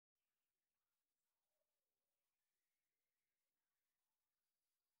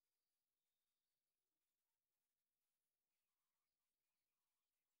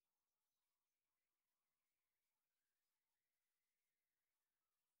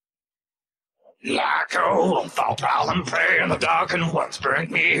Like a wolf, I'll prowl and prey, and the dark and once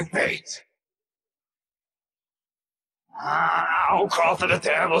bring me fate. I'll crawl through the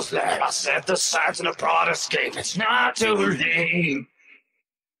devil's lair. I'll set the sights in a broad escape. It's not too late.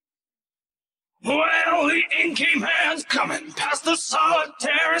 Well, the inky man's coming, past the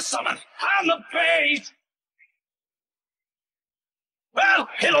solitary summon. I'm the bait. Well,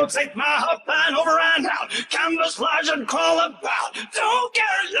 he'll take my hotline over and out. Canvas large and crawl about. Don't get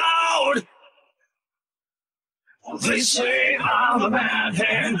loud. They say I'm a man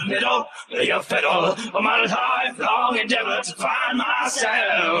in the middle, a fiddle, a mighty lifelong endeavor to find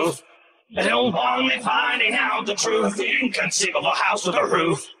myself. And it'll want me finding out the truth, the inconceivable house with a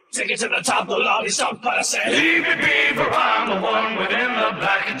roof. Take it to the top of the lobby, stop by the say, leave me be, for I'm the one within the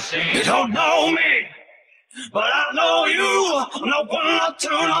blackened sea. You don't know me, but I know you. I'm not one, not two,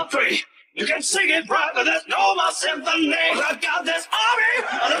 not three. You can sing it right, but there's no more symphony. I've got this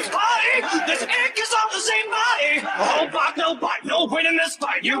army, this body, this ink is on the same body. Oh, bark, no bite, no win in this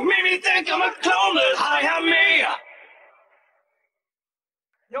fight. You made me think I'm a clone, but I am me.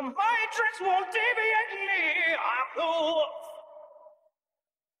 Your matrix won't deviate me, I'm cool.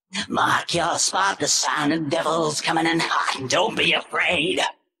 Mark your spot, the sound of devils coming in hot, don't be afraid.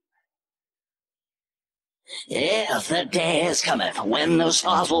 If the day is coming when those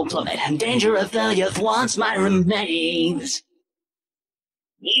stars will plummet, and danger of failure once my remains.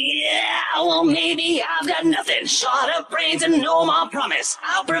 Yeah, well maybe I've got nothing short of brains and no more promise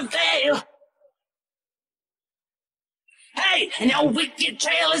I'll prevail. Hey, and your wicked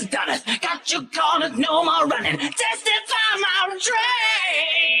trail is done it. Got you cornered, no more running. Testify my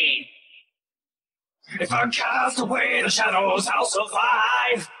retreat. If I cast away the shadows, I'll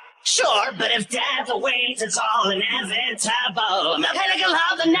survive. Sure, but if death awaits, it's all inevitable. The pinnacle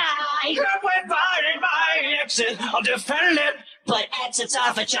of the night. Can't wait finding my exit, I'll defend it. But exits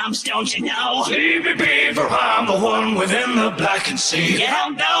are for chumps, don't you know? Leave me be, for I'm the one within the blackened sea. You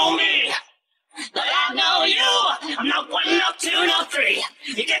don't know me, but I know you. I'm not one, not two, not three.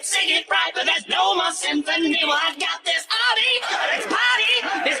 You can sing it right, but there's no more symphony. Well, I've got this army, this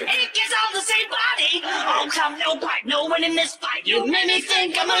body, this ink is on the same body. Oh, come, no bite, no one in this fight. You made me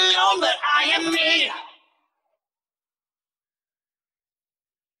think I'm alone, but I am me.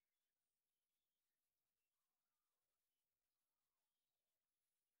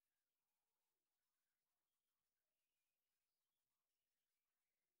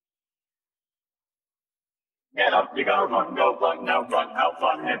 Get up, you gotta run, go run, now run, how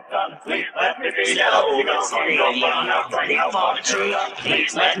fun it done. Please let me be. Get up, you gotta run, go run, now run, how fun it done.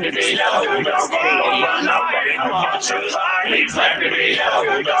 Please let me be. Get up, you gotta run, go run, now run, how fun it done. Please let me be. Get up,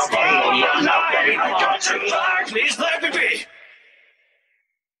 you gotta run, go run, now run, how fun it done. Please let me be.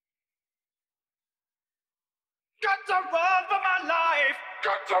 Got to run for my life.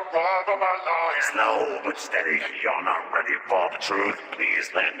 Got to run for my life. Slow but steady, you're not ready for the truth. Please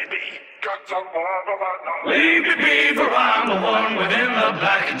let me be. Got to run for my life. Leave me be, for I'm the one within the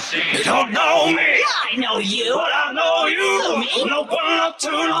blackened sea. You don't know me, I know you, but I know you. Me? No one, no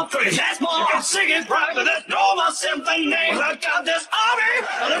two, no three. That's more. You can sing it right, but there's no more symphony. Well, I got this army,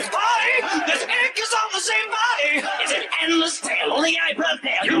 this body, this ink is on the same body. It's an endless tale, only I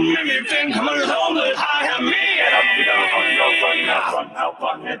prevail. You made me think I'm alone, but I am me. Get up, you gotta run, go run, now run, how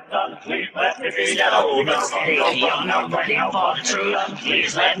fun it done. Please let me be. Get up, you gotta run, go run, now run, how fun it done.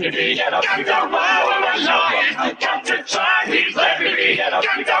 Please let me be. Get up, you gotta run, my life. I got to try. Please let me be. Get up,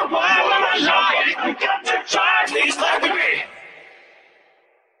 you gotta run, my life. I got to try. Please let me be.